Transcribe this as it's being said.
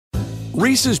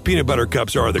Reese's peanut butter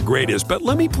cups are the greatest, but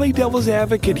let me play devil's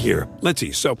advocate here. Let's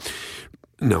see. So,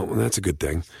 no, that's a good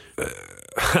thing.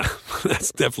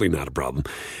 That's definitely not a problem.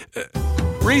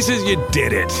 Reese's, you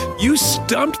did it. You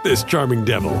stumped this charming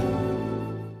devil.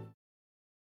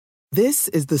 This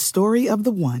is the story of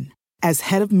the one. As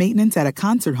head of maintenance at a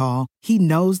concert hall, he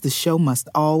knows the show must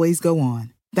always go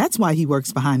on. That's why he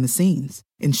works behind the scenes,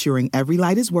 ensuring every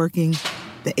light is working,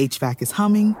 the HVAC is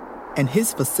humming, and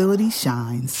his facility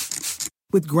shines.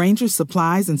 With Grainger's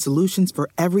supplies and solutions for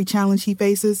every challenge he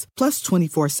faces, plus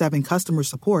 24/7 customer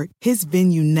support, his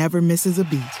venue never misses a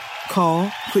beat. Call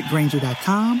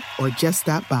quickgrainger.com or just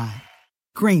stop by.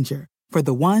 Grainger, for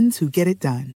the ones who get it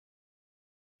done.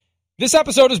 This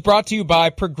episode is brought to you by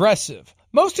Progressive.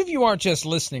 Most of you aren't just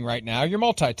listening right now, you're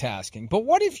multitasking. But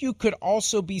what if you could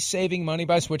also be saving money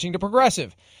by switching to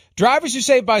Progressive? Drivers who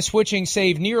save by switching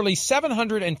save nearly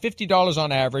 $750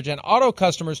 on average, and auto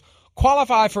customers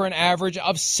qualify for an average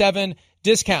of 7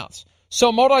 discounts.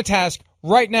 So multitask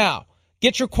right now.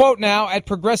 Get your quote now at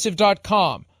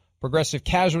Progressive.com. Progressive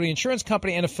Casualty Insurance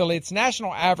Company and affiliates.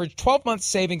 National average 12-month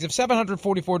savings of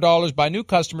 $744 by new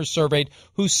customers surveyed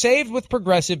who saved with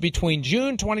Progressive between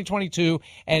June 2022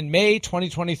 and May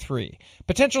 2023.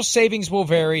 Potential savings will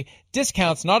vary.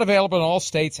 Discounts not available in all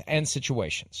states and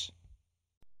situations.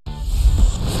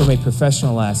 From a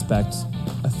professional aspect,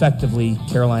 effectively,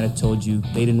 Carolina told you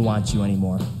they didn't want you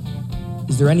anymore.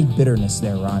 Is there any bitterness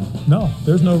there, Ron? No,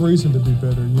 there's no reason to be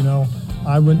bitter. You know,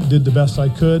 I went and did the best I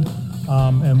could.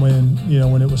 And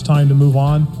when it was time to move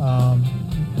on,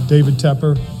 David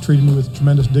Tepper treated me with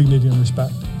tremendous dignity and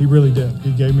respect. He really did.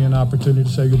 He gave me an opportunity to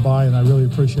say goodbye, and I really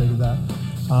appreciated that.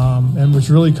 And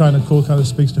what's really kind of cool, kind of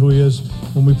speaks to who he is.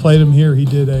 When we played him here, he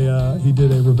did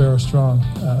a Rivera Strong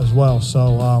as well.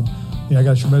 So I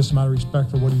got a tremendous amount of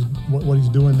respect for what he's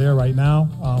doing there right now,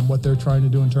 what they're trying to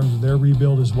do in terms of their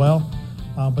rebuild as well.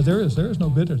 But there is no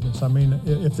bitterness. I mean,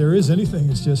 if there is anything,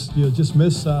 it's just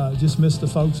miss the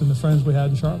folks and the friends we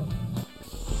had in Charlotte.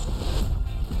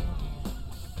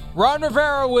 Ron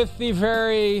Rivera with the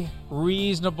very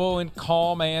reasonable and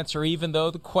calm answer, even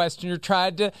though the questioner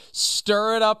tried to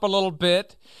stir it up a little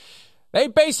bit. They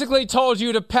basically told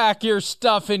you to pack your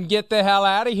stuff and get the hell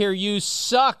out of here. You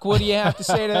suck. What do you have to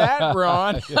say to that,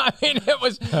 Ron? I mean, it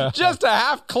was just a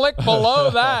half click below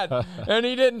that, and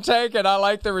he didn't take it. I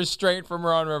like the restraint from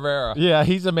Ron Rivera. Yeah,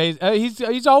 he's amazing.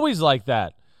 He's always like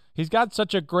that. He's got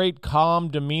such a great, calm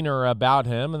demeanor about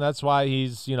him, and that's why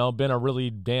he's been a really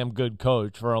damn good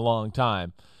coach for a long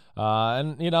time.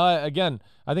 And again,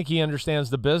 I think he understands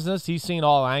the business. He's seen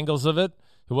all angles of it.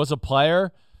 He was a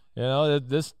player.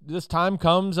 This time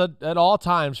comes at all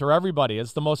times for everybody.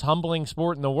 It's the most humbling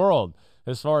sport in the world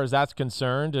as far as that's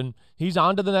concerned. And he's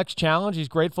on to the next challenge. He's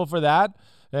grateful for that.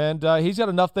 And he's got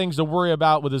enough things to worry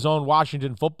about with his own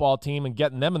Washington football team and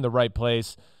getting them in the right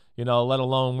place, let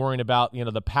alone worrying about,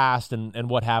 the past and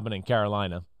what happened in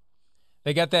Carolina.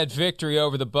 They got that victory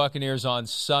over the Buccaneers on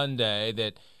Sunday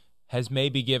that has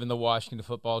maybe given the Washington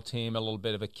football team a little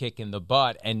bit of a kick in the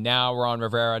butt. And now Ron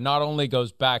Rivera not only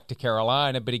goes back to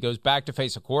Carolina, but he goes back to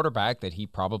face a quarterback that he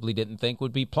probably didn't think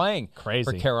would be playing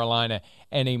for Carolina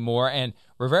anymore. And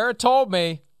Rivera told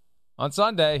me on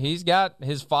Sunday he's got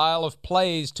his file of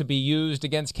plays to be used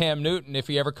against Cam Newton if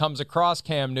he ever comes across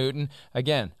Cam Newton.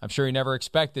 Again, I'm sure he never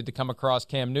expected to come across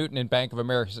Cam Newton in Bank of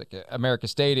America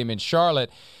Stadium in Charlotte.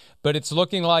 But it's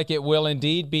looking like it will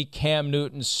indeed be Cam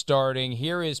Newton starting.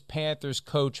 Here is Panthers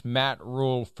coach Matt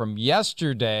Rule from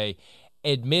yesterday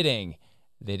admitting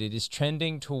that it is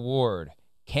trending toward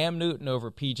Cam Newton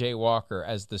over P.J. Walker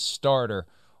as the starter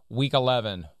Week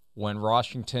 11 when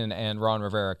Washington and Ron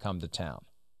Rivera come to town.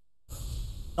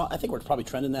 I think we're probably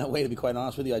trending that way, to be quite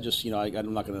honest with you. I just,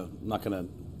 I'm not gonna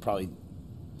probably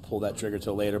pull that trigger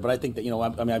till later. But I think that,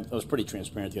 I was pretty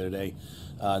transparent the other day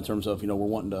in terms of, we're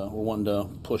wanting to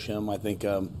push him, I think,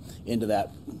 into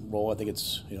that role. I think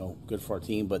it's, good for our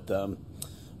team. But,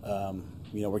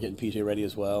 we're getting PJ ready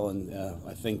as well. And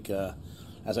I think,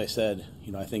 as I said,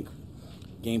 I think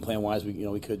game plan wise,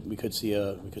 we could see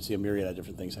a myriad of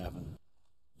different things happen.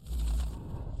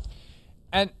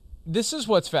 And this is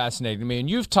what's fascinating to me, and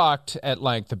you've talked at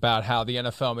length about how the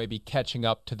NFL may be catching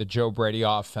up to the Joe Brady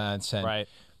offense, and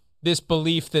this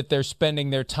belief that they're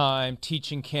spending their time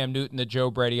teaching Cam Newton the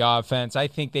Joe Brady offense. I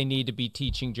think they need to be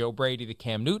teaching Joe Brady the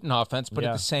Cam Newton offense, but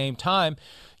at the same time,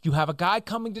 you have a guy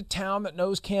coming to town that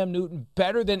knows Cam Newton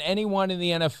better than anyone in the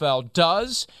NFL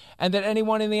does, and that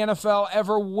anyone in the NFL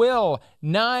ever will.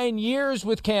 9 years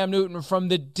with Cam Newton from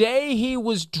the day he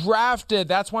was drafted.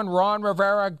 That's when Ron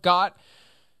Rivera got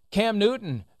Cam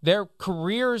Newton. Their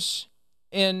careers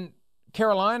in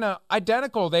Carolina,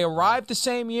 identical. They arrived the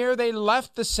same year. They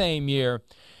left the same year.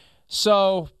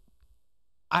 So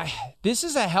this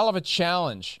is a hell of a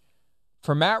challenge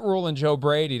for Matt Rule and Joe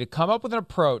Brady to come up with an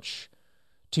approach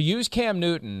to use Cam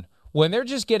Newton when they're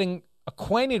just getting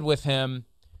acquainted with him,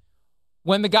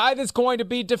 when the guy that's going to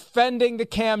be defending the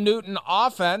Cam Newton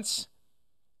offense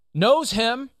knows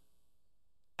him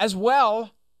as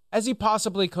well as he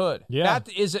possibly could. Yeah.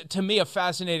 That is, to me, a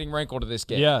fascinating wrinkle to this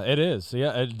game. Yeah, it is.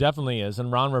 Yeah, it definitely is.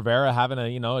 And Ron Rivera having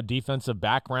a defensive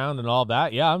background and all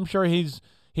that. Yeah, I'm sure he's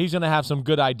going to have some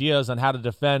good ideas on how to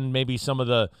defend maybe some of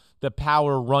the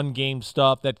power run game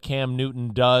stuff that Cam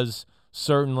Newton does,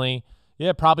 certainly.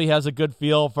 Yeah, probably has a good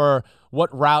feel for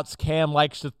what routes Cam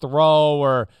likes to throw,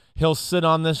 or he'll sit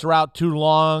on this route too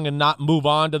long and not move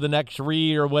on to the next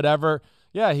read or whatever.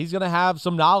 Yeah, he's going to have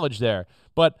some knowledge there.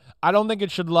 But I don't think it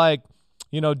should, deter.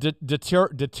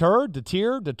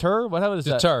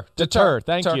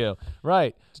 Thank you.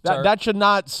 Right. That should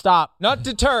not stop. Not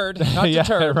deterred. Not yeah,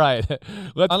 deterred. Right.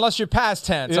 Unless you're past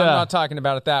tense. I'm not talking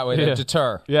about it that way. Yeah.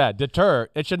 Deter. Yeah, deter.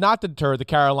 It should not deter the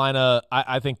Carolina,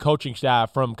 I think, coaching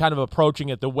staff from kind of approaching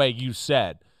it the way you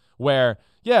said, where,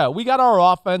 yeah, we got our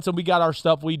offense and we got our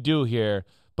stuff we do here,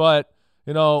 but,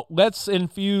 let's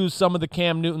infuse some of the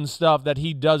Cam Newton stuff that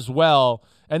he does well,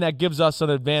 and that gives us an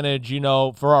advantage,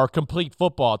 for our complete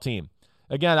football team.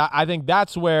 Again, I think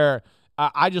that's where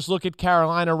I just look at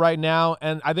Carolina right now,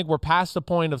 and I think we're past the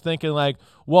point of thinking like,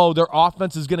 whoa, their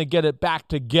offense is going to get it back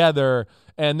together,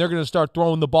 and they're going to start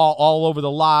throwing the ball all over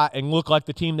the lot and look like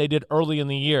the team they did early in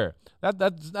the year.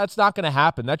 That's not going to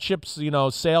happen. That ship's,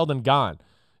 sailed and gone.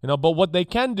 But what they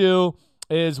can do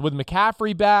is with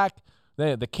McCaffrey back,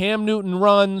 the Cam Newton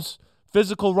runs,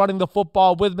 physical running the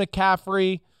football with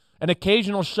McCaffrey, an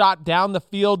occasional shot down the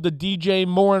field to DJ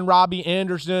Moore and Robbie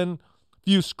Anderson,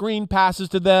 few screen passes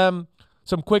to them,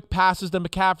 some quick passes to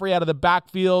McCaffrey out of the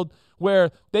backfield, where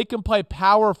they can play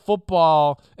power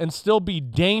football and still be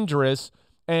dangerous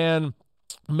and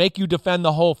make you defend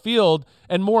the whole field,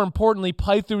 and more importantly,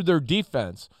 play through their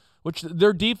defense, which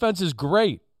their defense is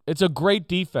great. It's a great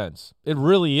defense. It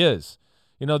really is.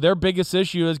 Their biggest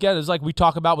issue is like we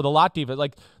talk about with a lot defense.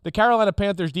 Like the Carolina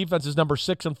Panthers defense is number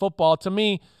 6 in football. To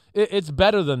me, it's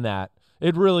better than that.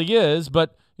 It really is.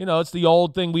 But, it's the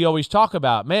old thing we always talk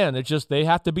about. Man, it's just they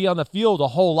have to be on the field a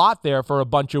whole lot there for a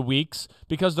bunch of weeks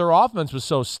because their offense was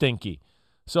so stinky.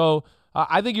 So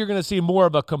I think you're going to see more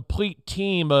of a complete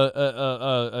team,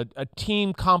 a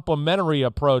team complementary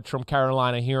approach from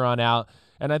Carolina here on out.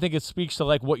 And I think it speaks to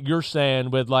like what you're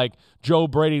saying with like Joe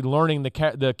Brady learning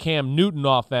the Cam Newton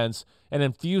offense and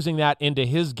infusing that into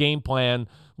his game plan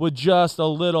with just a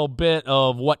little bit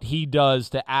of what he does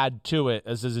to add to it,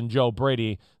 as is in Joe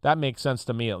Brady. That makes sense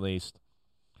to me at least.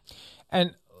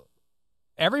 And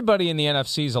everybody in the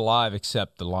NFC is alive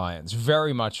except the Lions,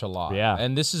 very much alive. Yeah.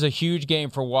 And this is a huge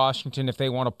game for Washington if they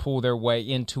want to pull their way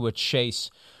into a chase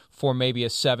for maybe a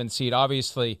 7th seed.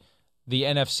 Obviously, the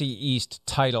NFC East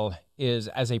title is,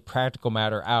 as a practical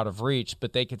matter, out of reach,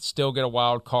 but they could still get a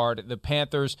wild card. The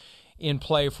Panthers in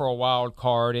play for a wild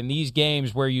card. In these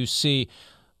games where you see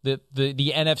the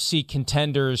NFC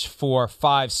contenders for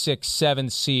 5, 6, 7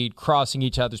 seed crossing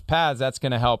each other's paths, that's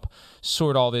going to help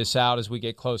sort all this out as we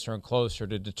get closer and closer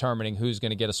to determining who's going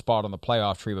to get a spot on the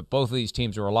playoff tree. But both of these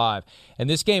teams are alive. And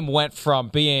this game went from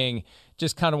being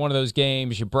just kind of one of those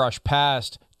games you brush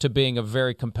past to being a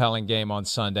very compelling game on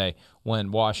Sunday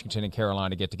when Washington and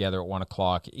Carolina get together at 1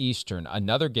 o'clock Eastern.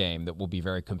 Another game that will be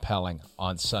very compelling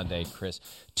on Sunday, Chris.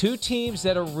 2 teams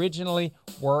that originally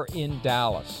were in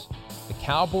Dallas, the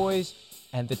Cowboys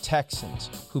and the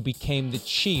Texans, who became the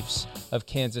Chiefs of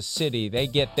Kansas City. They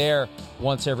get there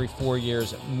once every 4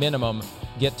 years minimum,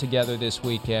 get together this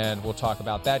weekend. We'll talk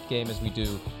about that game as we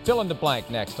do Fill in the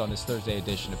Blank next on this Thursday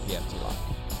edition of PFT Live.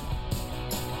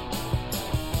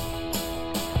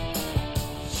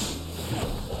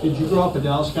 Did you grow up a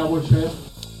Dallas Cowboys fan?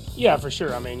 Yeah, for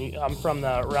sure. I mean, I'm from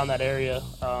around that area,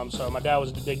 so my dad was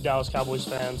a big Dallas Cowboys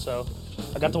fan, so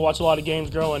I got to watch a lot of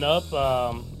games growing up,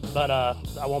 but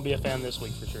I won't be a fan this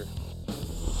week for sure.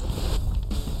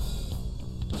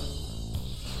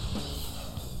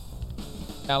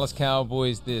 Dallas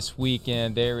Cowboys this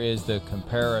weekend, there is the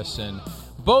comparison.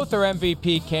 Both are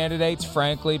MVP candidates,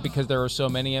 frankly, because there are so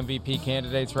many MVP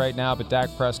candidates right now, but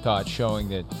Dak Prescott showing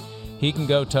that he can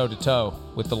go toe-to-toe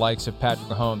with the likes of Patrick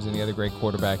Mahomes and the other great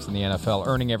quarterbacks in the NFL,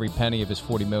 earning every penny of his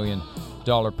 $40 million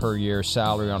per year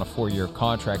salary on a 4-year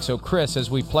contract. So, Chris, as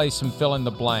we play some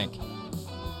fill-in-the-blank,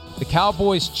 the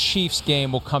Cowboys-Chiefs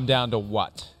game will come down to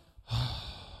what?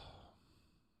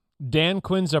 Dan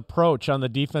Quinn's approach on the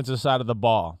defensive side of the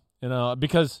ball,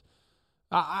 because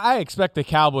I expect the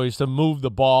Cowboys to move the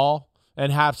ball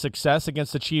and have success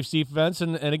against the Chiefs defense.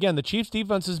 And again, the Chiefs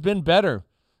defense has been better.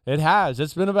 It has.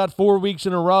 It's been about 4 weeks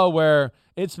in a row where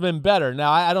it's been better.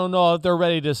 Now, I don't know if they're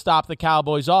ready to stop the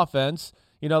Cowboys offense.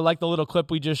 You know, like the little clip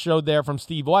we just showed there from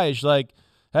Steve Weish, like,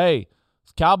 hey,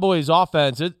 Cowboys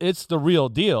offense, it's the real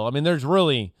deal. I mean,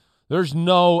 there's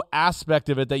no aspect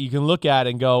of it that you can look at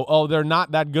and go, oh, they're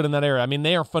not that good in that area. I mean,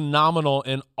 they are phenomenal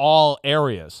in all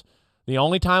areas. The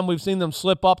only time we've seen them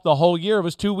slip up the whole year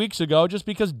was 2 weeks ago just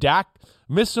because Dak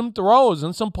missed some throws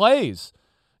and some plays.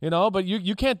 You know, but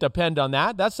you can't depend on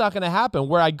that. That's not going to happen.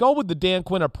 Where I go with the Dan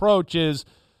Quinn approach is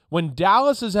when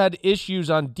Dallas has had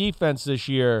issues on defense this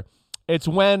year, it's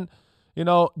when, you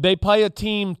know, they play a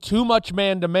team too much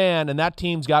man-to-man, and that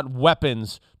team's got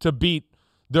weapons to beat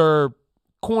their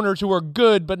corners who are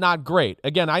good but not great.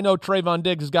 Again, I know Trayvon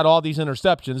Diggs has got all these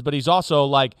interceptions, but he's also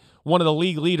like one of the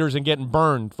league leaders in getting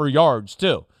burned for yards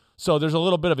too. So there's a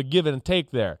little bit of a give and take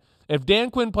there. If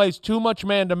Dan Quinn plays too much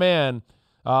man-to-man,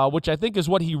 which I think is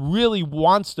what he really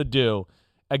wants to do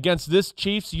against this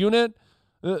Chiefs unit,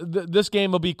 this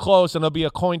game will be close and it'll be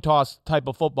a coin toss type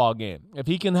of football game. If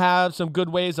he can have some good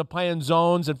ways of playing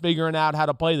zones and figuring out how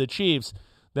to play the Chiefs,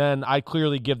 then I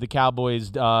clearly give the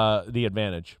Cowboys the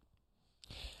advantage.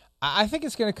 I think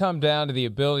it's going to come down to the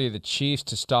ability of the Chiefs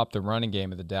to stop the running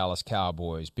game of the Dallas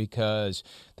Cowboys, because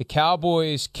the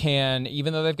Cowboys can,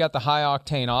 even though they've got the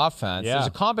high-octane offense, there's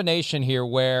a combination here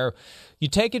where you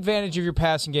take advantage of your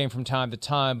passing game from time to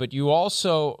time, but you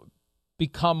also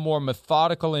become more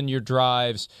methodical in your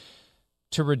drives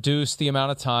to reduce the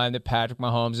amount of time that Patrick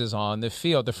Mahomes is on the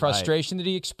field. The frustration that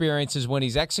he experiences when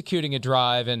he's executing a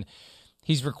drive and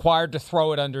he's required to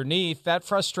throw it underneath, that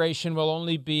frustration will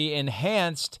only be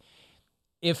enhanced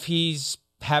if he's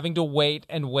having to wait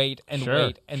and wait and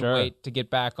wait to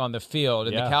get back on the field.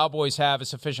 And the Cowboys have a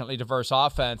sufficiently diverse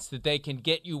offense that they can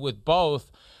get you with both.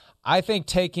 I think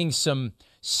taking some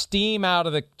steam out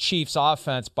of the Chiefs'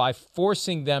 offense by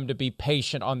forcing them to be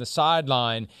patient on the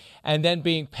sideline and then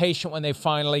being patient when they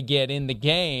finally get in the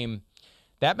game,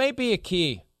 that may be a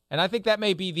key. And I think that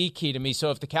may be the key to me. So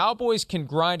if the Cowboys can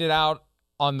grind it out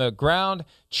on the ground,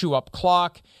 chew up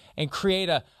clock, and create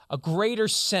a greater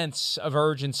sense of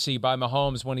urgency by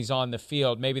Mahomes when he's on the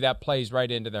field, maybe that plays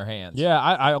right into their hands. Yeah,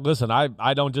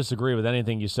 I don't disagree with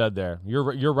anything you said there.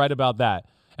 You're right about that.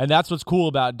 And that's what's cool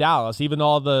about Dallas. Even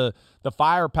all the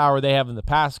firepower they have in the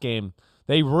pass game,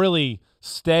 they really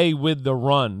stay with the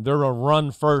run. They're a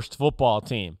run-first football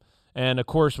team. And, of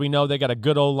course, we know they got a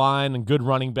good O-line and good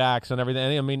running backs and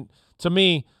everything. I mean, to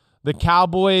me, the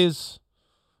Cowboys,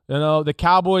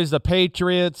 the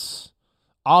Patriots,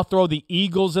 I'll throw the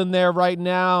Eagles in there right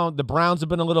now. The Browns have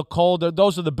been a little cold.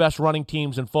 Those are the best running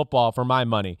teams in football for my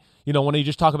money. You know, when you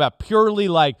just talk about purely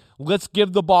like, let's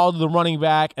give the ball to the running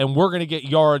back and we're going to get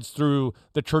yards through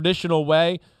the traditional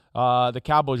way, the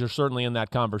Cowboys are certainly in that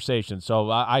conversation.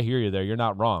 So I hear you there. You're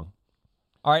not wrong.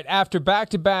 All right, after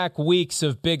back-to-back weeks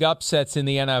of big upsets in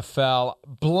the NFL,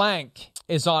 blank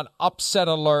is on upset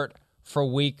alert for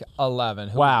Week 11.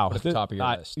 Who wow. at the top of your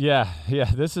list? Yeah.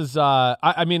 This is,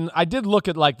 I mean, I did look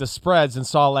at, like, the spreads and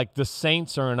saw, like, the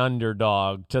Saints are an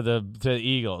underdog to the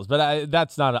Eagles, but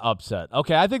that's not an upset.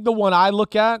 Okay, I think the one I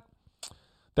look at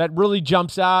that really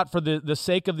jumps out for the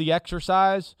sake of the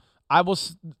exercise,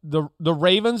 the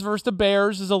Ravens versus the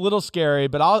Bears is a little scary,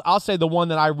 but I'll say the one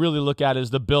that I really look at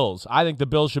is the Bills. I think the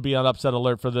Bills should be on upset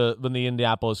alert for the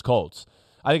Indianapolis Colts.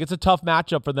 I think it's a tough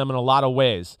matchup for them in a lot of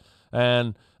ways,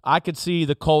 and I could see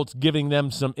the Colts giving them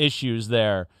some issues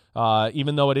there,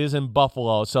 even though it is in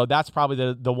Buffalo. So that's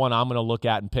probably the one I'm going to look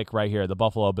at and pick right here, the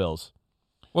Buffalo Bills.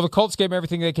 Well, the Colts gave them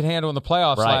everything they could handle in the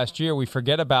playoffs last year. We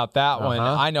forget about that one.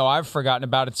 I know I've forgotten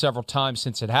about it several times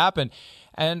since it happened.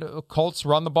 And Colts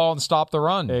run the ball and stop the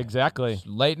run. Exactly.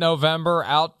 Late November,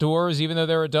 outdoors, even though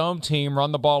they're a dome team,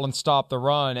 run the ball and stop the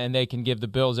run, and they can give the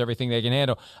Bills everything they can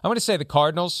handle. I'm going to say the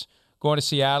Cardinals going to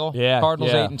Seattle.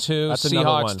 Cardinals 8-2, That's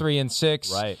Seahawks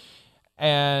 3-6. Right.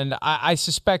 And I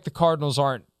suspect the Cardinals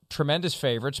aren't tremendous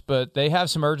favorites, but they have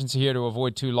some urgency here to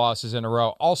avoid 2 losses in a row.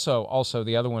 Also,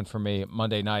 the other one for me,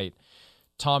 Monday night,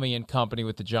 Tommy and company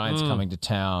with the Giants coming to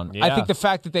town. Yeah. I think the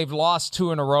fact that they've lost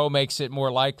 2 in a row makes it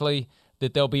more likely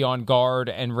that they'll be on guard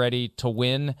and ready to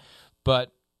win.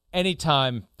 But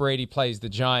anytime Brady plays the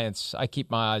Giants, I keep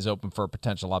my eyes open for a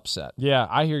potential upset. Yeah,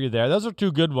 I hear you there. Those are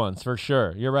 2 good ones for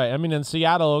sure. You're right. I mean, in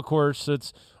Seattle, of course,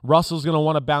 it's Russell's going to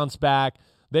want to bounce back.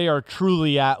 They are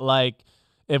truly at, like,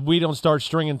 if we don't start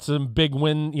stringing some big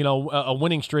win, a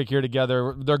winning streak here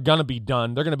together, they're going to be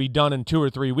done. They're going to be done in 2 or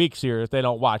 3 weeks here if they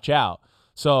don't watch out.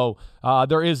 So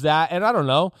there is that. And I don't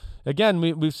know. Again,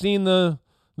 we've seen the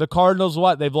The Cardinals,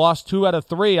 they've lost 2 out of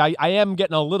 3. I am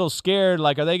getting a little scared.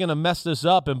 Like, are they going to mess this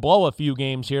up and blow a few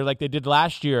games here like they did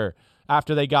last year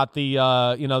after they got the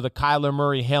the Kyler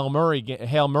Murray Hail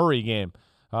Murray game?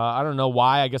 I don't know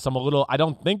why. I guess I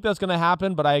don't think that's going to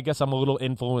happen, but I guess I'm a little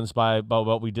influenced by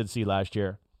what we did see last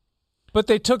year. But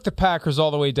they took the Packers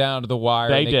all the way down to the wire.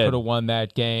 They could have won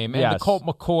that game. And the Colt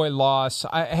McCoy loss. To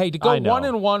go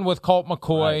 1-1 with Colt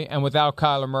McCoy and without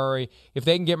Kyler Murray, if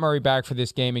they can get Murray back for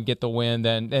this game and get the win,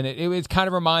 then it kind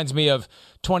of reminds me of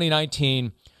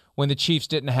 2019 when the Chiefs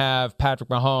didn't have Patrick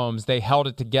Mahomes. They held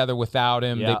it together without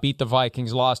him. They beat the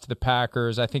Vikings, lost to the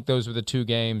Packers. I think those were the 2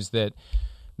 games that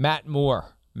Matt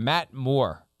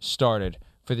Moore started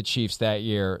for the Chiefs that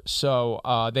year. So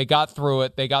they got through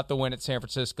it. They got the win at San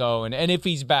Francisco. And if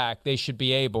he's back, they should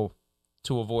be able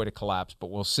to avoid a collapse,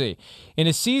 but we'll see. In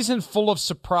a season full of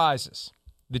surprises,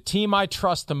 the team I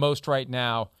trust the most right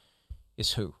now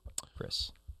is who,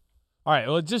 Chris? All right,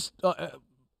 well,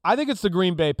 I think it's the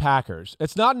Green Bay Packers.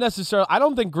 It's not necessarily – I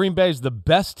don't think Green Bay is the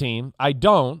best team. I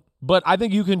don't. But I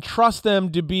think you can trust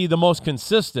them to be the most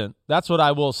consistent. That's what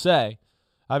I will say.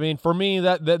 I mean, for me,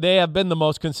 that they have been the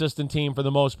most consistent team for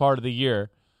the most part of the year.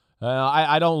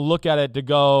 I don't look at it to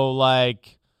go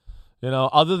like,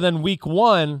 other than week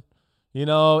 1,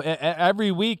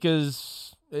 every week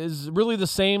is really the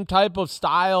same type of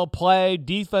style play.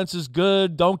 Defense is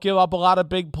good. Don't give up a lot of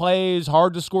big plays.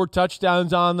 Hard to score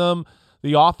touchdowns on them.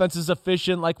 The offense is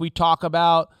efficient like we talk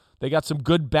about. They got some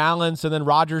good balance, and then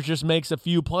Rodgers just makes a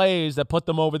few plays that put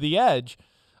them over the edge.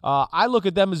 I look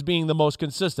at them as being the most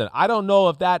consistent. I don't know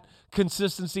if that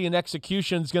consistency and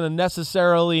execution is going to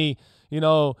necessarily,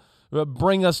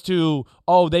 bring us to,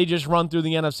 they just run through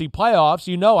the NFC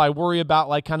playoffs. I worry about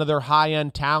like kind of their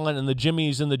high-end talent and the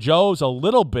Jimmies and the Joes a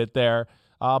little bit there.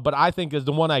 But I think is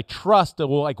the one I trust,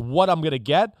 like what I'm going to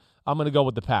get, I'm going to go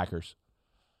with the Packers.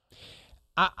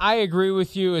 I agree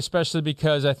with you, especially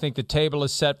because I think the table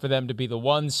is set for them to be the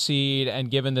 1 seed, and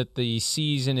given that the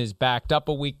season is backed up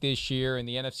a week this year and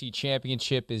the NFC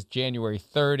Championship is January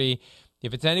 30,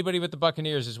 if it's anybody but the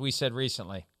Buccaneers, as we said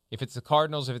recently, if it's the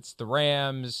Cardinals, if it's the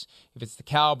Rams, if it's the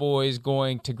Cowboys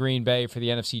going to Green Bay for the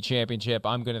NFC Championship,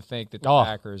 I'm going to think that the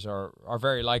Packers are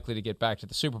very likely to get back to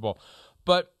the Super Bowl.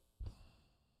 But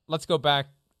let's go back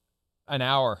an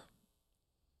hour.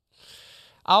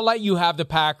 I'll let you have the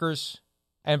Packers.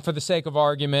 And for the sake of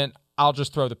argument, I'll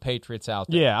just throw the Patriots out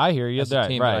there. Yeah, I hear you. As a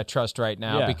team that I trust right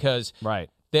now because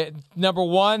number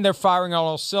 1, they're firing on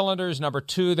all cylinders. Number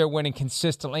 2, they're winning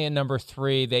consistently. And number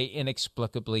 3, they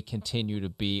inexplicably continue to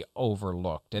be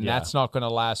overlooked. And that's not going to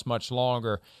last much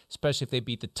longer, especially if they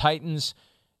beat the Titans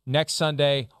next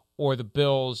Sunday or the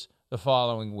Bills the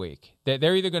following week.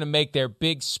 They're either going to make their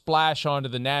big splash onto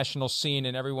the national scene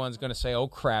and everyone's going to say, oh,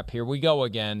 crap, here we go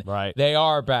again. Right. They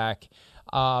are back.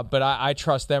 But I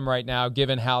trust them right now,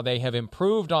 given how they have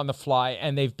improved on the fly,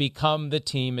 and they've become the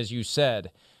team, as you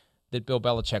said, that Bill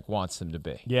Belichick wants them to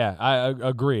be. Yeah, I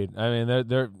agreed. I mean,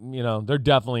 they're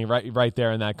definitely right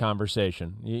there in that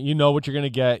conversation. You know what you're going to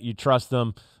get. You trust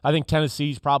them. I think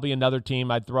Tennessee's probably another team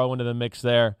I'd throw into the mix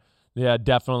there. Yeah,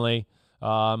 definitely.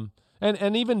 And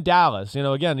even Dallas.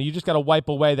 Again, you just got to wipe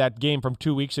away that game from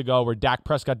 2 weeks ago where Dak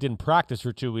Prescott didn't practice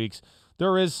for 2 weeks.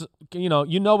 There is, you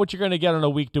know what you're going to get on a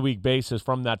week-to-week basis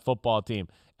from that football team.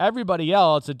 Everybody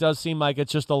else, it does seem like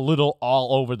it's just a little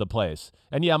all over the place.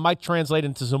 And, yeah, it might translate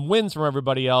into some wins from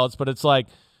everybody else, but it's like,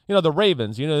 the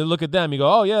Ravens, you look at them, you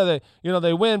go, oh, yeah,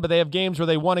 they win, but they have games where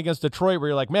they won against Detroit where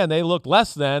you're like, man, they look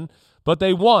less than, but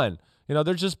they won.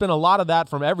 There's just been a lot of that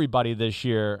from everybody this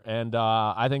year, and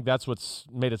I think that's what's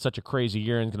made it such a crazy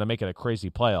year and going to make it a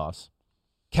crazy playoffs.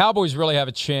 Cowboys really have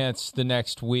a chance the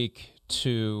next week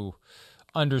to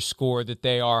underscore that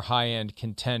they are high-end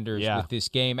contenders with this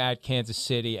game at Kansas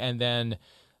City and then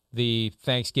the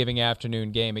Thanksgiving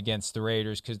afternoon game against the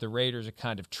Raiders, because the Raiders are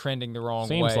kind of trending the wrong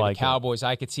way. Like the Cowboys,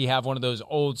 I could see have one of those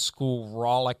old-school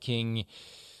rollicking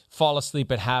fall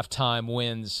asleep at halftime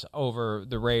wins over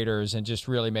the Raiders and just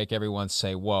really make everyone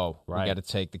say, whoa, we got to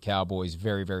take the Cowboys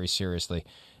very, very seriously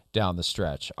down the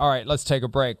stretch. All right, let's take a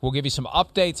break. We'll give you some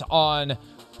updates on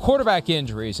quarterback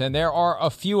injuries, and there are a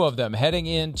few of them heading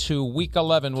into Week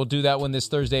 11. We'll do that when this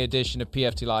Thursday edition of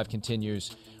PFT Live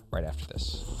continues right after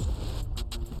this.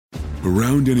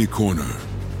 Around any corner,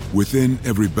 within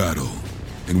every battle,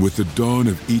 and with the dawn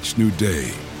of each new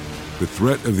day, the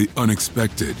threat of the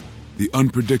unexpected, the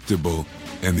unpredictable,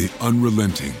 and the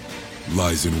unrelenting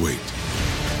lies in wait.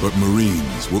 But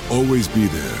Marines will always be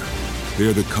there. They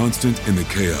are the constant in the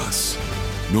chaos.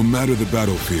 No matter the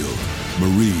battlefield,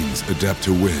 Marines adapt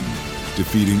to win,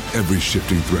 defeating every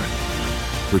shifting threat,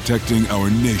 protecting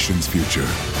our nation's future.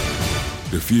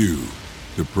 The few,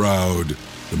 the proud,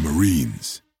 the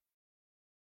Marines.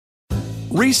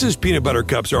 Reese's peanut butter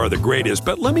cups are the greatest,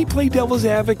 but let me play devil's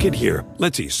advocate here.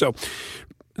 Let's see. So,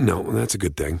 no, that's a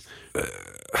good thing.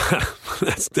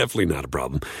 That's definitely not a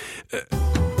problem.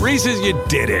 Reese's, you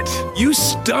did it. You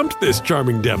stumped this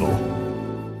charming devil.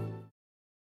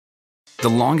 The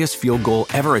longest field goal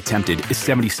ever attempted is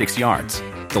 76 yards.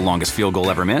 The longest field goal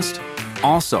ever missed?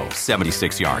 Also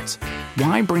 76 yards.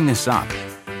 Why bring this up?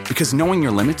 Because knowing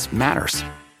your limits matters,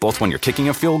 both when you're kicking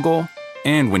a field goal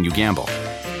and when you gamble.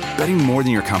 Betting more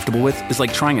than you're comfortable with is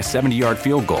like trying a 70-yard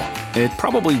field goal. It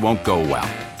probably won't go well.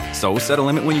 So set a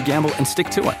limit when you gamble and stick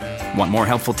to it. Want more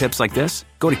helpful tips like this?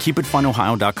 Go to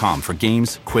keepitfunohio.com for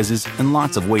games, quizzes, and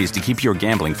lots of ways to keep your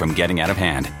gambling from getting out of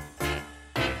hand.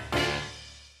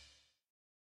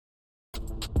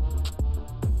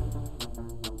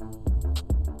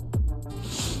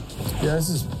 Yeah, this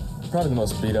is probably the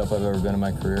most beat up I've ever been in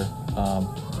my career.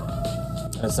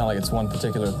 It's not like it's one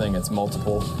particular thing, it's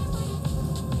multiple.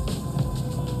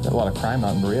 Got a lot of crime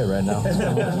out in Berea right now. I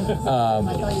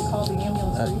thought you called the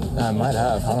ambulance. I might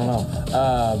have, I don't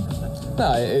know.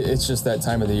 No, it's just that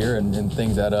time of the year and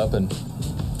things add up and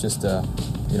just, a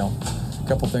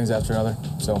couple things after another.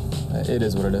 So it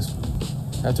is what it is.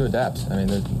 You have to adapt. I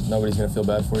mean, nobody's going to feel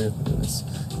bad for you. It's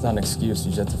not an excuse.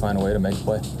 You just have to find a way to make a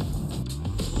play.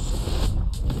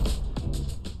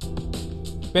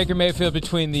 Baker Mayfield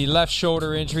between the left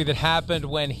shoulder injury that happened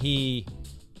when he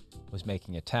was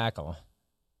making a tackle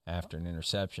after an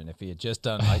interception. If he had just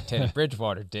done like Teddy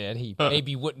Bridgewater did, he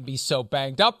maybe wouldn't be so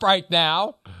banged up right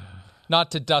now.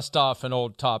 Not to dust off an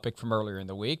old topic from earlier in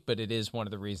the week, but it is one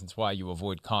of the reasons why you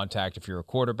avoid contact if you're a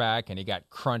quarterback, and he got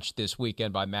crunched this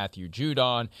weekend by Matthew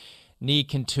Judon, knee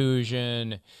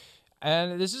contusion.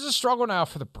 And this is a struggle now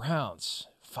for the Browns.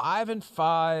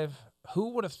 5-5.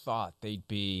 Who would have thought they'd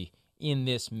be in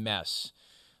this mess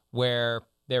where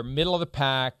they're middle of the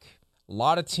pack? A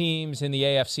lot of teams in the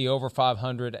AFC over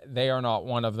 500. They are not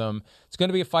one of them. It's going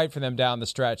to be a fight for them down the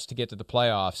stretch to get to the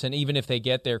playoffs. And even if they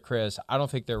get there, Chris, I don't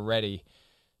think they're ready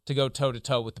to go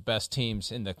toe-to-toe with the best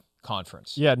teams in the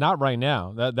conference. Yeah, not right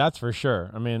now. That's for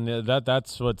sure. I mean,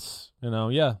 that's what's,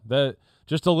 that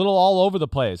just a little all over the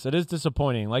place. It is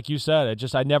disappointing. Like you said,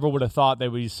 I never would have thought they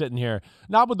would be sitting here.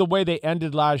 Not with the way they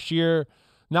ended last year.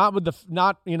 Not with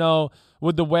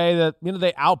the way that,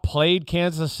 they outplayed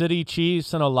Kansas City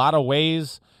Chiefs in a lot of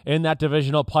ways in that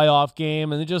divisional playoff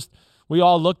game. And we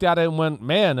all looked at it and went,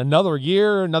 man, another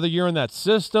year in that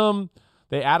system.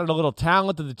 They added a little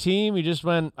talent to the team. You just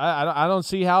went, I don't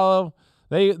see how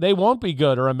they won't be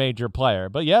good or a major player.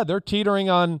 But yeah, they're teetering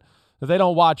on, if they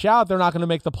don't watch out, they're not going to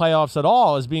make the playoffs at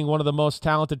all as being one of the most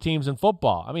talented teams in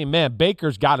football. I mean, man,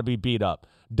 Baker's got to be beat up.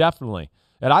 Definitely.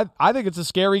 And I think it's a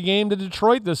scary game to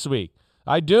Detroit this week.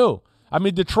 I do. I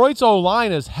mean, Detroit's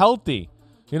O-line is healthy.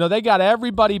 They got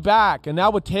everybody back. And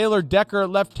now with Taylor Decker at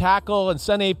left tackle and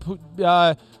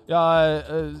the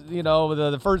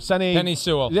first Sene. Penny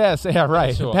Sewell. Yes, yeah,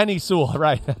 right. Penny Sewell,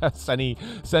 right. Sene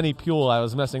Puel, I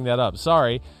was messing that up.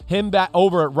 Sorry. Him back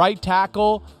over at right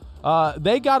tackle.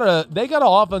 They got an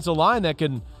offensive line that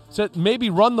can maybe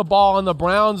run the ball on the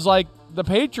Browns like the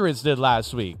Patriots did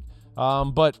last week.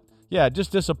 But yeah,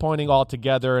 just disappointing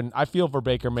altogether, and I feel for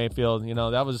Baker Mayfield.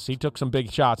 He took some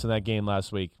big shots in that game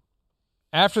last week.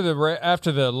 After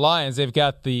the Lions, they've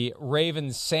got the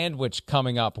Ravens sandwich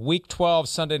coming up. Week 12,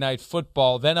 Sunday Night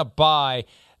Football, then a bye,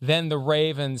 then the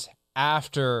Ravens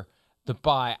after the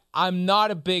bye. I'm not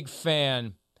a big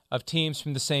fan of teams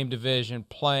from the same division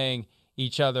playing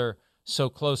each other so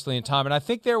closely in time, and I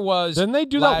think there was. Didn't they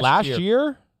do that last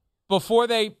year?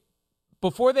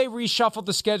 Before they reshuffled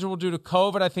the schedule due to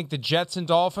COVID, I think the Jets and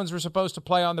Dolphins were supposed to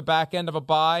play on the back end of a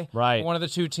bye. Right. One of the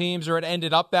two teams, or it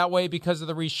ended up that way because of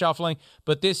the reshuffling.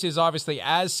 But this is obviously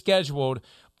as scheduled.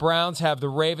 Browns have the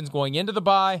Ravens going into the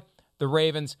bye, the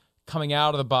Ravens coming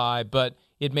out of the bye. But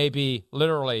it may be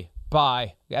literally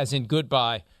bye, as in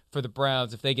goodbye, for the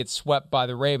Browns if they get swept by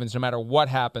the Ravens, no matter what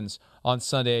happens on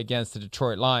Sunday against the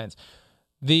Detroit Lions.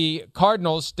 The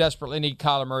Cardinals desperately need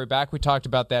Kyler Murray back. We talked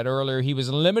about that earlier. He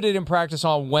was limited in practice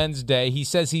on Wednesday. He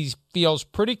says he feels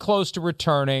pretty close to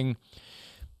returning.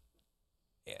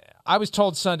 I was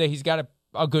told Sunday he's got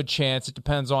a good chance. It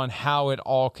depends on how it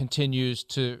all continues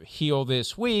to heal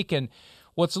this week. And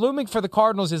what's looming for the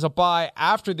Cardinals is a bye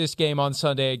after this game on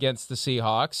Sunday against the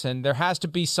Seahawks. And there has to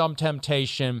be some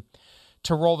temptation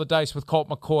to roll the dice with Colt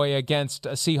McCoy against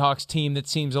a Seahawks team that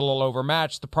seems a little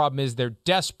overmatched. The problem is they're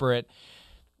desperate.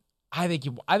 I think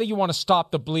you want to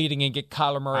stop the bleeding and get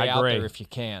Kyler Murray out there if you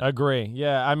can. Agree.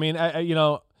 Yeah, I mean,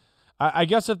 I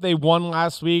guess if they won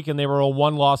last week and they were a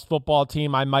one-loss football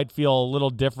team, I might feel a little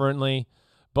differently.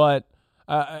 But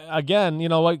again,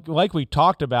 like we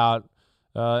talked about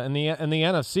in the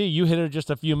NFC, you hit it just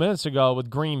a few minutes ago with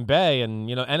Green Bay and,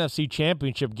 NFC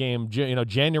Championship game,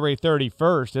 January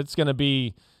 31st. It's going to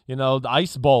be, the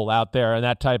Ice Bowl out there and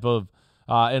that type of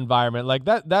environment. Like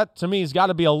that to me has got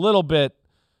to be a little bit,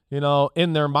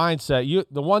 in their mindset.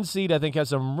 The 1 seed, I think, has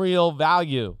some real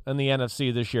value in the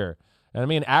NFC this year. And I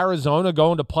mean, Arizona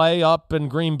going to play up in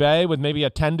Green Bay with maybe a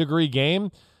 10-degree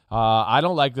game. I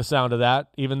don't like the sound of that,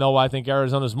 even though I think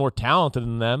Arizona's more talented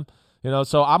than them.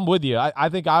 So I'm with you. I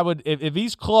think I would, if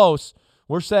he's close,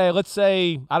 let's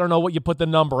say, I don't know what you put the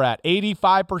number at,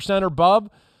 85% or above.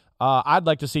 I'd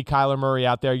like to see Kyler Murray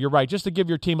out there. You're right, just to give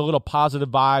your team a little positive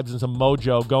vibes and some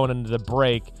mojo going into the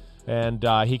break, and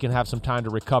he can have some time to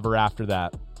recover after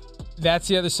that. That's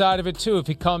the other side of it, too. If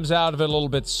he comes out of it a little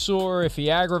bit sore, if he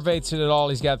aggravates it at all,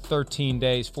 he's got 14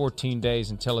 days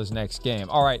until his next game.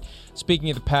 All right,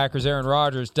 speaking of the Packers, Aaron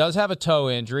Rodgers does have a toe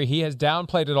injury. He has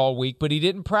downplayed it all week, but he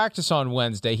didn't practice on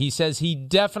Wednesday. He says he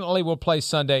definitely will play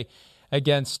Sunday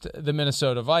against the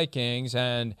Minnesota Vikings.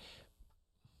 And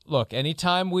look,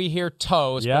 anytime we hear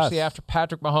toe, especially after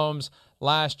Patrick Mahomes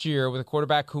last year with a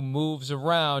quarterback who moves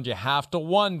around, you have to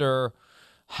wonder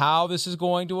how this is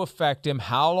going to affect him,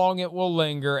 how long it will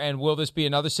linger, and will this be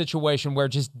another situation where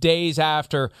just days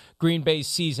after Green Bay's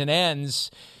season ends,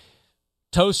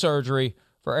 toe surgery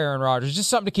for Aaron Rodgers? Just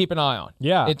something to keep an eye on.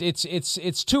 Yeah.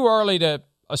 It's too early to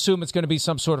assume it's going to be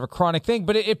some sort of a chronic thing,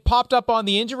 but it popped up on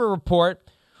the injury report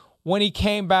when he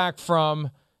came back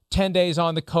from 10 days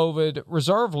on the COVID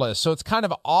reserve list. So it's kind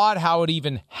of odd how it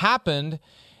even happened.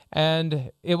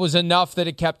 And it was enough that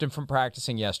it kept him from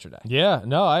practicing yesterday. Yeah,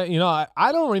 no,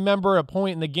 I don't remember a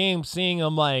point in the game seeing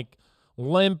him like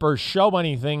limp or show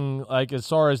anything like as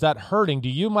far as that hurting. Do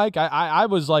you, Mike? I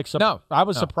was like,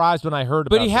 surprised when I heard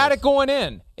about it. But he had it going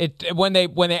in. When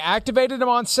they activated him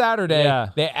on Saturday,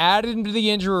 they added him to the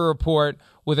injury report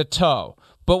with a toe,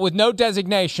 but with no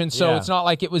designation. So it's not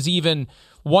like it was even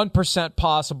 1%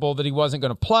 possible that he wasn't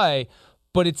going to play,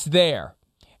 but it's there.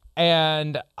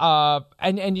 And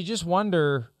you just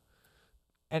wonder,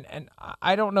 and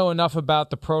I don't know enough about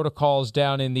the protocols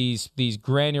down in these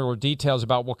granular details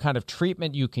about what kind of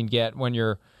treatment you can get when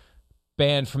you're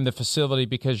banned from the facility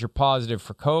because you're positive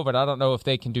for COVID. I don't know if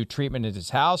they can do treatment at his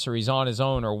house or he's on his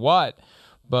own or what,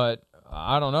 but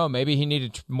I don't know. Maybe he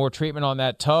needed more treatment on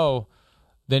that toe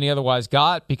than he otherwise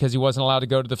got because he wasn't allowed to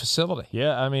go to the facility.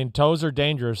 Yeah, I mean, toes are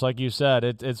dangerous, like you said.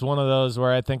 It's one of those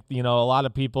where I think, a lot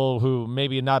of people who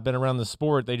maybe have not been around the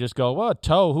sport, they just go, well,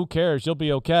 toe, who cares? You'll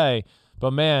be okay.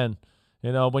 But, man,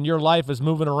 when your life is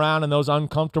moving around in those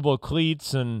uncomfortable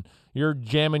cleats and you're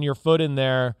jamming your foot in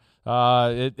there,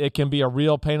 it can be a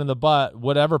real pain in the butt,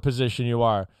 whatever position you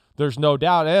are. There's no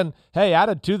doubt. And, hey,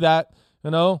 added to that,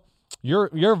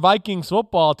 your Vikings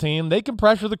football team, they can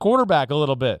pressure the quarterback a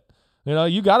little bit.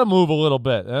 You got to move a little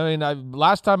bit. I mean,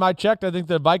 last time I checked, I think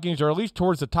the Vikings are at least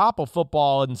towards the top of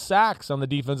football in sacks on the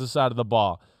defensive side of the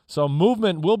ball. So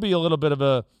movement will be a little bit of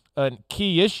a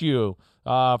key issue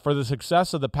for the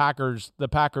success of the Packers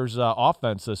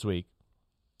offense this week.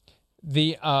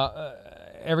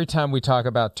 Every time we talk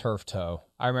about turf toe,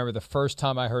 I remember the first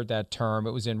time I heard that term,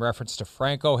 it was in reference to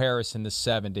Franco Harris in the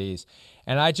 70s.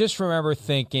 And I just remember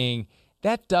thinking,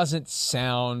 that doesn't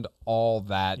sound all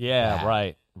that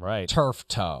bad. Right. Turf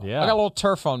toe. Yeah. I got a little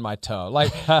turf on my toe.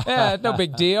 Like, no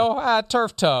big deal.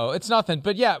 Turf toe. It's nothing.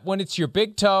 But, yeah, when it's your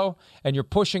big toe and you're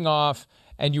pushing off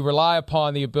and you rely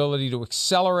upon the ability to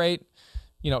accelerate,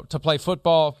 to play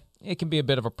football, it can be a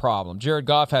bit of a problem. Jared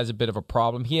Goff has a bit of a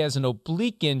problem. He has an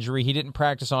oblique injury. He didn't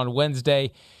practice on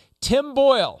Wednesday. Tim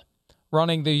Boyle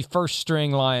running the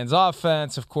first-string Lions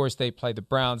offense. Of course, they play the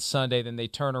Browns Sunday. Then they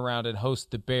turn around and host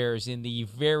the Bears in the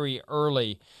very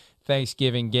early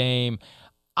Thanksgiving game.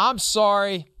 I'm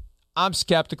sorry. I'm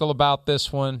skeptical about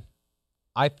this one.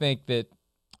 I think this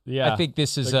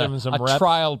is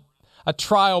a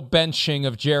trial benching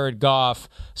of Jared Goff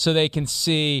so they can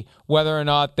see whether or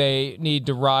not they need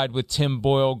to ride with Tim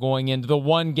Boyle going into the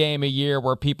one game a year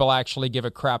where people actually give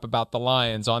a crap about the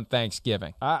Lions on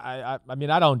Thanksgiving. I mean,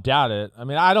 I don't doubt it. I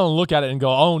mean, I don't look at it and go,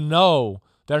 oh, no,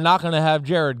 they're not going to have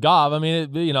Jared Goff. I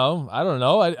mean, I don't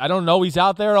know. I don't know he's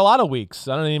out there a lot of weeks.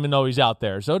 I don't even know he's out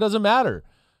there, so it doesn't matter.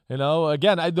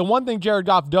 Again, the one thing Jared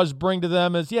Goff does bring to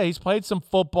them is, he's played some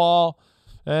football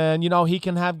and, he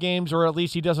can have games or at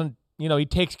least he doesn't, he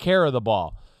takes care of the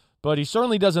ball. But he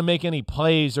certainly doesn't make any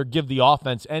plays or give the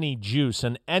offense any juice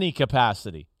in any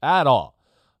capacity at all.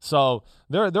 So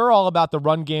they're all about the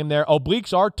run game there.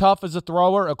 Obliques are tough as a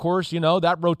thrower. Of course,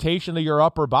 that rotation of your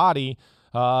upper body,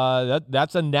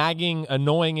 that's a nagging,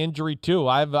 annoying injury too.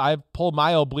 I've pulled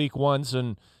my oblique once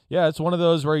and, yeah, it's one of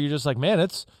those where you're just like, man,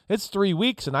 it's 3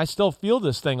 weeks and I still feel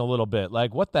this thing a little bit.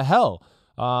 Like, what the hell?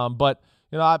 But,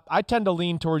 I tend to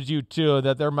lean towards you, too,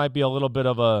 that there might be a little bit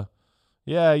of a,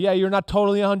 yeah, you're not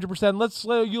totally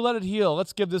 100%. You let it heal.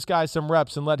 Let's give this guy some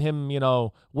reps and let him,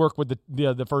 work with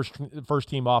the first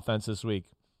team offense this week.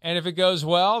 And if it goes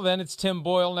well, then it's Tim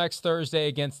Boyle next Thursday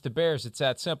against the Bears. It's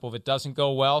that simple. If it doesn't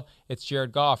go well, it's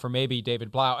Jared Goff or maybe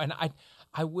David Blau. And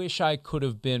I wish I could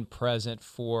have been present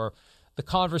for the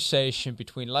conversation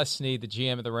between Les Snead, the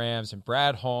GM of the Rams, and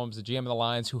Brad Holmes, the GM of the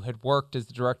Lions, who had worked as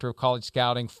the director of college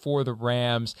scouting for the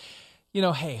Rams.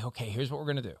 Hey, okay, here's what we're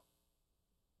going to do.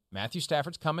 Matthew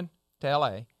Stafford's coming to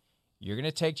L.A. You're going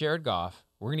to take Jared Goff.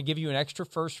 We're going to give you an extra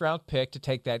first-round pick to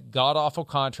take that god-awful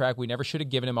contract. We never should have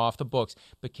given him off the books.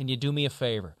 But can you do me a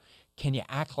favor? Can you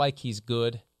act like he's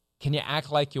good? Can you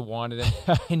act like you wanted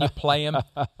him? Can you play him?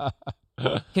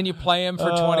 Can you play him for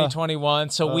 2021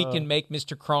 so we can make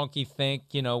Mr. Kroenke think,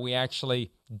 we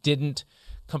actually didn't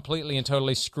completely and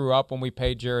totally screw up when we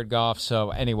paid Jared Goff?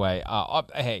 So anyway,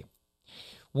 hey,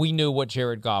 we knew what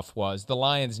Jared Goff was. The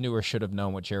Lions knew or should have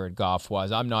known what Jared Goff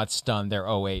was. I'm not stunned they're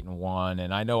 0-8-1,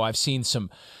 and I know I've seen some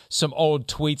old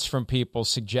tweets from people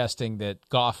suggesting that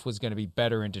Goff was going to be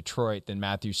better in Detroit than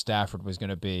Matthew Stafford was going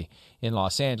to be in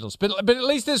Los Angeles. But at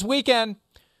least this weekend,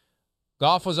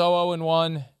 Goff was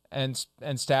 0-1. And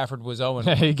Stafford was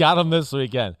 0-1. He got him this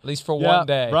weekend. At least for one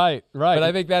day. Right. But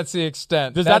I think that's the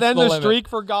extent. Does that end the streak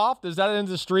for Goff? Does that end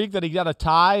the streak that he got a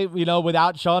tie,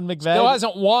 without Sean McVay? Still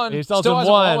hasn't won. He still hasn't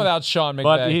won without Sean McVay.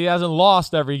 But he hasn't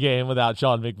lost every game without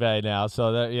Sean McVay now.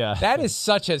 So, That is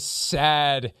such a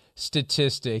sad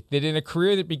statistic that in a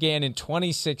career that began in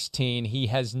 2016, he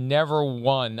has never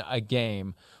won a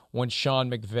game when Sean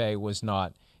McVay was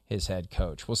not his head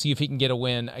coach. We'll see if he can get a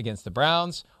win against the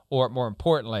Browns, or more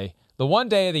importantly, the one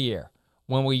day of the year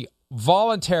when we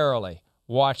voluntarily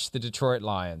watch the Detroit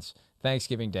Lions,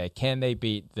 Thanksgiving Day. Can they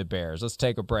beat the Bears? Let's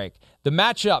take a break. The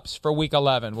matchups for Week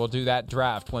 11, we'll do that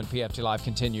draft when PFT Live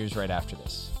continues right after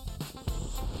this.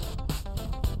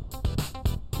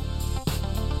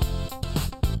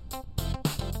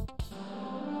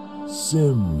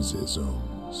 Simsisms.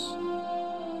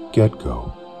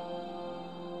 Get-Go.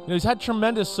 He's had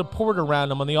tremendous support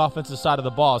around him on the offensive side of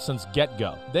the ball since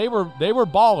get-go. They were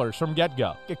ballers from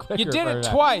get-go. You did it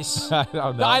twice. I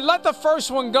don't know. I let the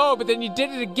first one go, but then you did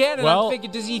it again, and I'm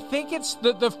thinking, does he think it's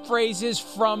the phrase is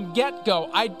from get-go?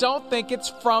 I don't think it's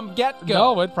from get-go.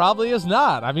 No, it probably is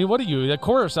not. I mean, what are you? Of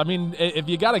course. I mean, if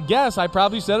you got to guess, I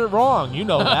probably said it wrong. You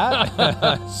know that.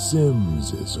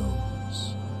 Simsisms.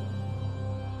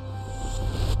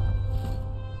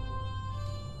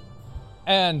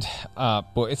 And,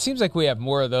 boy, it seems like we have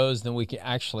more of those than we can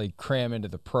actually cram into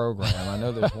the program. I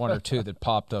know there's one or two that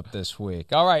popped up this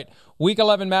week. All right, Week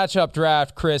 11 matchup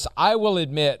draft, Chris. I will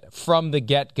admit from the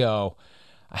get-go,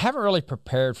 I haven't really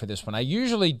prepared for this one. I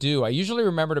usually do. I usually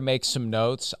remember to make some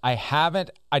notes. I haven't.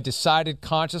 I decided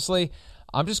consciously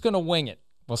I'm just going to wing it.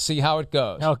 We'll see how it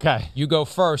goes. Okay. You go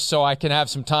first so I can have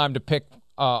some time to pick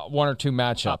one or two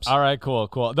matchups. All right, cool.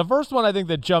 The first one I think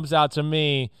that jumps out to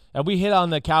me, and we hit on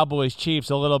the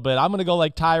Cowboys-Chiefs a little bit. I'm going to go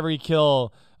like Tyreek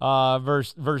Hill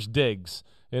versus Diggs,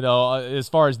 as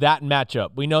far as that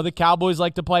matchup. We know the Cowboys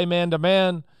like to play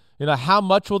man-to-man. How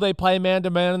much will they play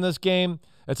man-to-man in this game?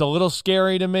 It's a little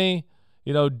scary to me.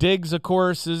 Diggs, of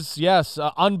course, is, yes,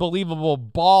 an unbelievable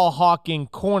ball-hawking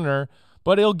corner,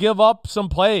 but he'll give up some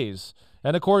plays.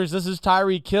 And, of course, this is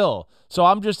Tyreek Hill. So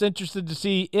I'm just interested to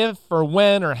see if or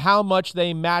when or how much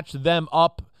they match them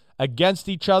up against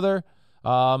each other.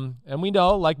 And we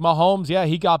know, like Mahomes,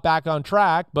 he got back on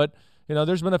track. But,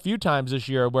 there's been a few times this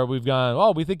year where we've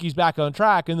gone, we think he's back on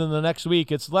track. And then the next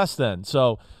week it's less than.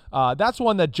 So that's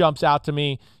one that jumps out to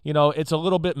me. It's a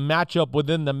little bit matchup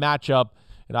within the matchup.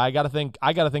 And I got to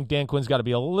think Dan Quinn's got to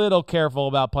be a little careful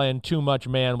about playing too much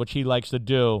man, which he likes to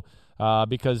do.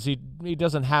 Because he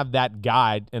doesn't have that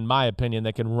guy, in my opinion,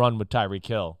 that can run with Tyreek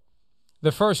Hill.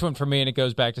 The first one for me, and it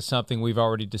goes back to something we've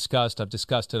already discussed. I've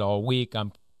discussed it all week.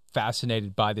 I'm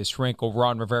fascinated by this wrinkle,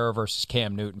 Ron Rivera versus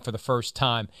Cam Newton. For the first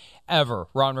time ever,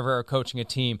 Ron Rivera coaching a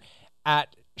team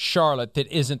at Charlotte that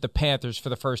isn't the Panthers for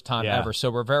the first time ever. So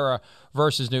Rivera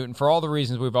versus Newton, for all the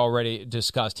reasons we've already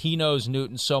discussed. He knows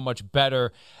Newton so much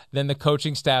better than the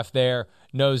coaching staff there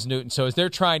knows Newton. So as they're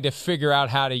trying to figure out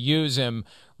how to use him,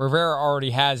 Rivera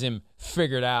already has him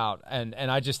figured out. And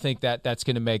I just think that that's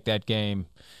going to make that game,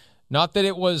 not that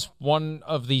it was one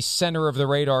of the center of the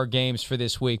radar games for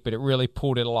this week, but it really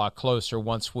pulled it a lot closer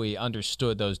once we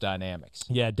understood those dynamics.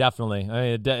 Yeah, definitely. I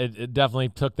mean, it definitely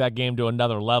took that game to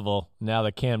another level now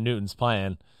that Cam Newton's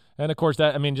playing. And, of course,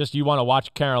 that, I mean, just you want to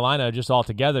watch Carolina just all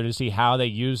together to see how they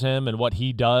use him and what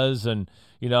he does. And,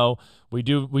 you know, we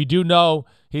do know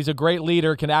he's a great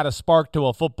leader, can add a spark to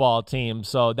a football team.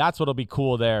 So that's what'll be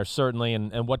cool there, certainly.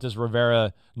 And what does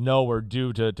Rivera know or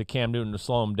do to Cam Newton to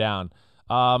slow him down?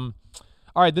 All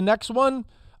right, the next one,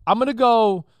 I'm going to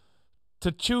go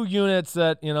to two units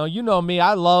that, you know me,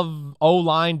 I love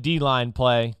O-line, D-line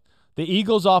play. The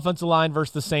Eagles' offensive line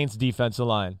versus the Saints' defensive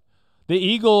line. The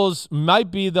Eagles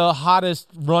might be the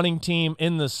hottest running team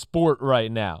in the sport right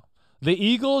now. The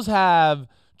Eagles have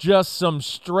just some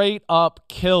straight-up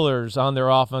killers on their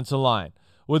offensive line.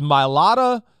 With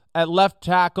Mailata at left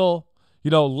tackle,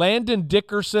 Landon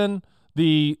Dickerson,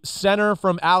 the center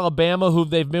from Alabama, who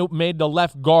they've made the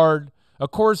left guard.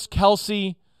 Of course,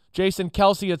 Jason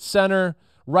Kelce at center.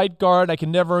 Right guard, I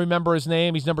can never remember his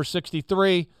name. He's number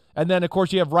 63. And then, of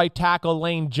course, you have right tackle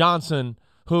Lane Johnson,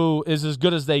 who is as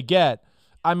good as they get.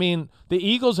 I mean, the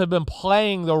Eagles have been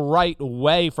playing the right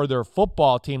way for their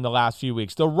football team the last few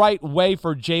weeks, the right way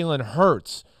for Jalen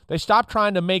Hurts. They stopped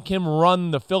trying to make him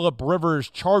run the Phillip Rivers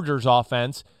Chargers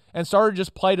offense and started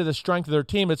just play to the strength of their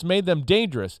team. It's made them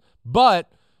dangerous.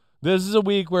 But this is a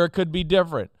week where it could be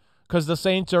different because the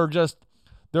Saints are just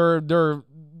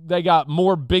they got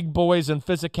more big boys and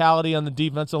physicality on the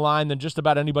defensive line than just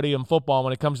about anybody in football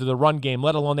when it comes to the run game,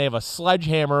 let alone they have a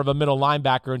sledgehammer of a middle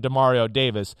linebacker in Demario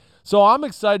Davis. So I'm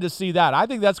excited to see that. I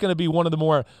think that's going to be one of the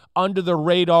more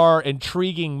under-the-radar,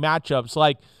 intriguing matchups.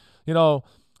 Like, the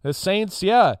Saints,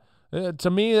 to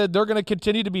me, they're going to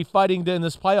continue to be fighting in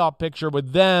this playoff picture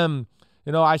with them.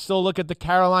 I still look at the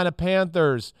Carolina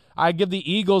Panthers. I give the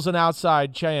Eagles an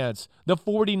outside chance. The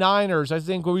 49ers, I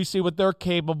think we see what they're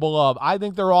capable of. I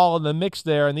think they're all in the mix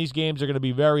there, and these games are going to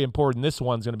be very important. This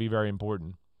one's going to be very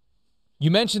important. You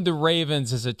mentioned the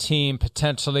Ravens as a team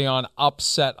potentially on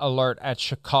upset alert at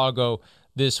Chicago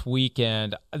this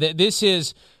weekend. This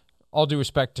is, all due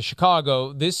respect to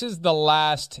Chicago, this is the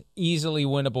last easily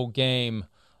winnable game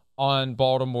on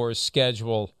Baltimore's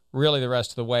schedule, really the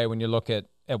rest of the way when you look at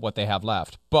what they have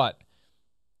left.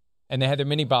 And they had their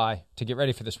mini bye to get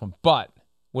ready for this one. But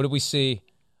what did we see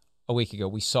a week ago?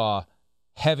 We saw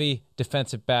heavy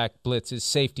defensive back blitzes,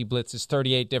 safety blitzes,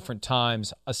 38 different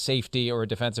times a safety or a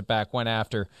defensive back went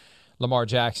after Lamar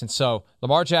Jackson. So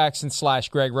Lamar Jackson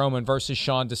 / Greg Roman versus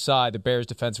Sean Desai, the Bears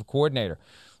defensive coordinator.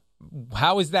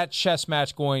 How is that chess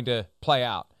match going to play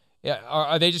out?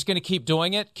 Are they just going to keep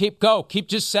doing it?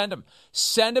 Just send them.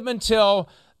 Send them until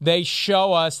they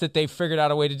show us that they figured out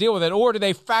a way to deal with it. Or do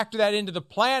they factor that into the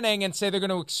planning and say they're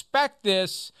going to expect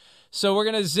this, so we're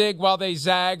going to zig while they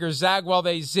zag or zag while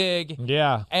they zig.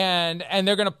 Yeah. And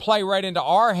they're going to play right into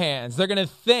our hands. They're going to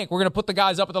think we're going to put the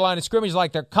guys up at the line of scrimmage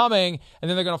like they're coming, and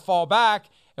then they're going to fall back.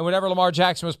 And whatever Lamar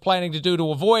Jackson was planning to do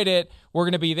to avoid it, we're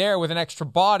going to be there with an extra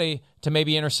body to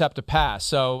maybe intercept a pass.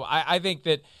 So I think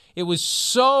that it was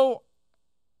so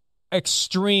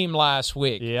extreme last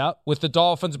week with the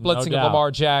Dolphins blitzing of Lamar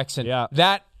Jackson. Yeah.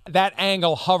 That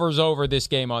angle hovers over this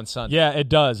game on Sunday. Yeah, it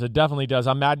does. It definitely does.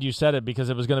 I'm mad you said it because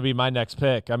it was going to be my next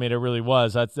pick. I mean, it really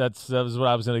was. That was what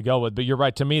I was going to go with. But you're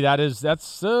right. To me, that's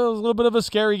a little bit of a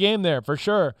scary game there for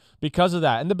sure because of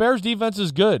that. And the Bears defense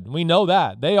is good. We know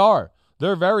that. They are.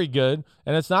 They're very good.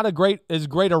 And it's not as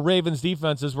great a Ravens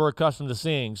defense as we're accustomed to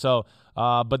seeing. So,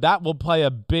 but that will play a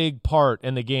big part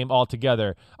in the game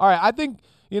altogether. All right, I think,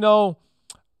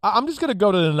 I'm just going to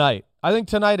go to tonight. I think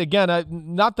tonight, again,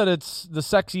 not that it's the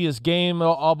sexiest game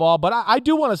of all, but I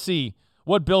do want to see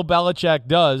what Bill Belichick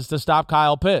does to stop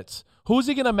Kyle Pitts. Who's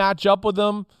he going to match up with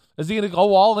him? Is he going to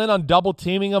go all in on double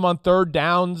teaming him on third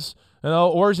downs?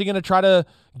 Or is he going to try to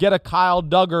get a Kyle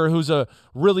Duggar, who's a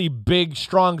really big,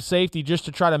 strong safety, just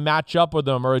to try to match up with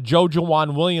him, or a Joe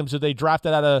Jawan Williams, who they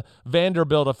drafted out of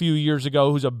Vanderbilt a few years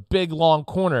ago, who's a big, long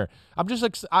corner.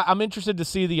 I'm interested to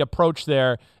see the approach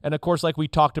there. And, of course, like we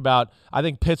talked about, I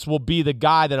think Pitts will be the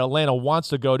guy that Atlanta wants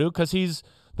to go to because he's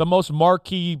the most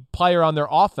marquee player on their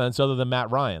offense other than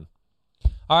Matt Ryan.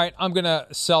 All right, I'm going to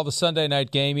sell the Sunday night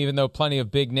game, even though plenty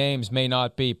of big names may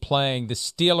not be playing. The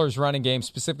Steelers running game,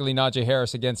 specifically Najee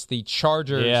Harris against the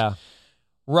Chargers.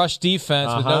 Rush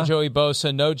defense with no Joey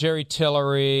Bosa, no Jerry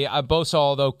Tillery. Bosa,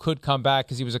 although, could come back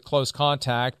because he was a close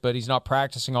contact, but he's not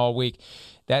practicing all week.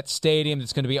 That stadium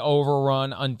that's going to be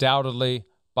overrun undoubtedly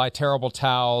by terrible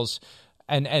towels.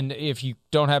 And if you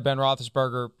don't have Ben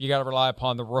Roethlisberger, you got to rely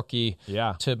upon the rookie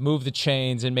to move the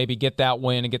chains and maybe get that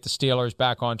win and get the Steelers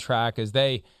back on track as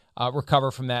they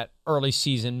recover from that early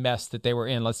season mess that they were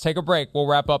in. Let's take a break. We'll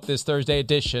wrap up this Thursday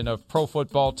edition of Pro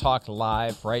Football Talk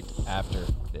Live right after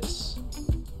this.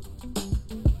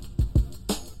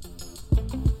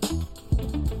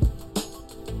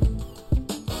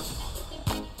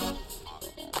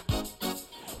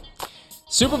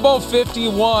 Super Bowl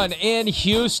 51 in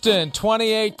Houston,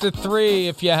 28-3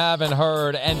 if you haven't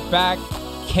heard, and back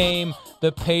came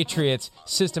the Patriots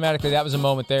systematically. That was a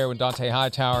moment there when Dante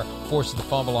Hightower forces the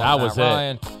fumble on Matt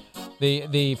Ryan.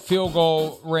 The field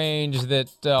goal range that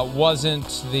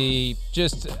wasn't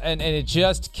and it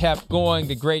just kept going.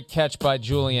 The great catch by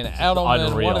Julian Edelman,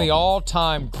 Unreal. one of the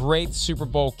all-time great Super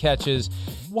Bowl catches.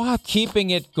 Keeping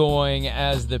it going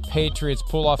as the Patriots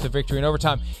pull off the victory in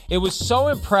overtime. It was so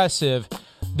impressive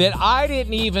that I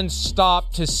didn't even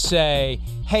stop to say,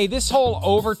 hey, this whole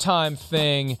overtime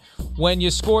thing, when you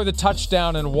score the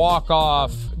touchdown and walk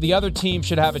off, the other team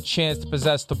should have a chance to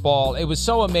possess the ball. It was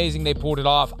so amazing they pulled it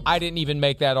off. I didn't even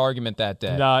make that argument that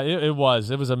day. No, it was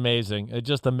amazing. It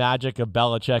just the magic of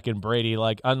Belichick and Brady,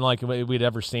 unlike we'd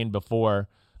ever seen before.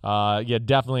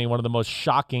 Definitely one of the most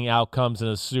shocking outcomes in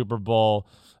a Super Bowl.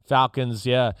 Falcons,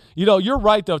 yeah. You're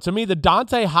right, though. To me, the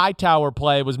Dante Hightower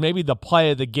play was maybe the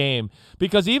play of the game,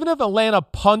 because even if Atlanta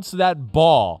punts that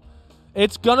ball,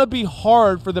 it's going to be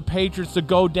hard for the Patriots to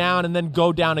go down and then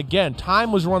go down again.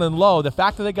 Time was running low. The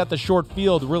fact that they got the short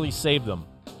field really saved them.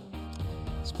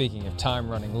 Speaking of time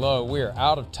running low, we are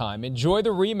out of time. Enjoy the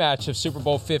rematch of Super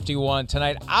Bowl 51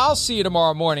 tonight. I'll see you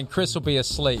tomorrow morning. Chris will be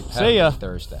asleep. See ya.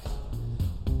 Thursday.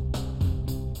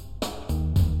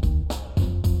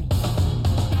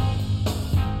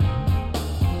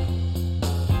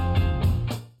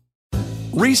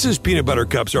 Reese's Peanut Butter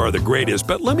Cups are the greatest,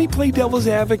 but let me play devil's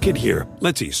advocate here.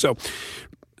 Let's see. So,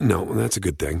 no, that's a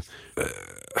good thing.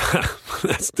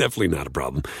 That's definitely not a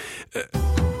problem.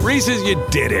 Reese's, you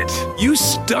did it. You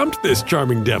stumped this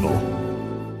charming devil.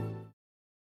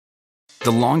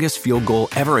 The longest field goal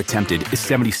ever attempted is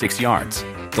 76 yards.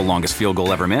 The longest field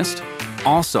goal ever missed?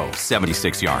 Also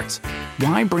 76 yards.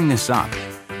 Why bring this up?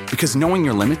 Because knowing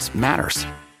your limits matters,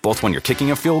 both when you're kicking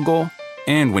a field goal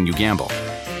and when you gamble.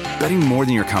 Betting more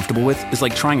than you're comfortable with is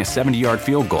like trying a 70-yard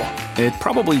field goal. It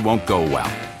probably won't go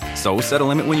well. So set a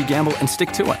limit when you gamble and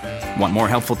stick to it. Want more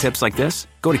helpful tips like this?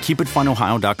 Go to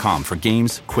keepitfunohio.com for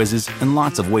games, quizzes, and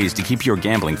lots of ways to keep your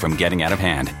gambling from getting out of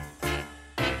hand.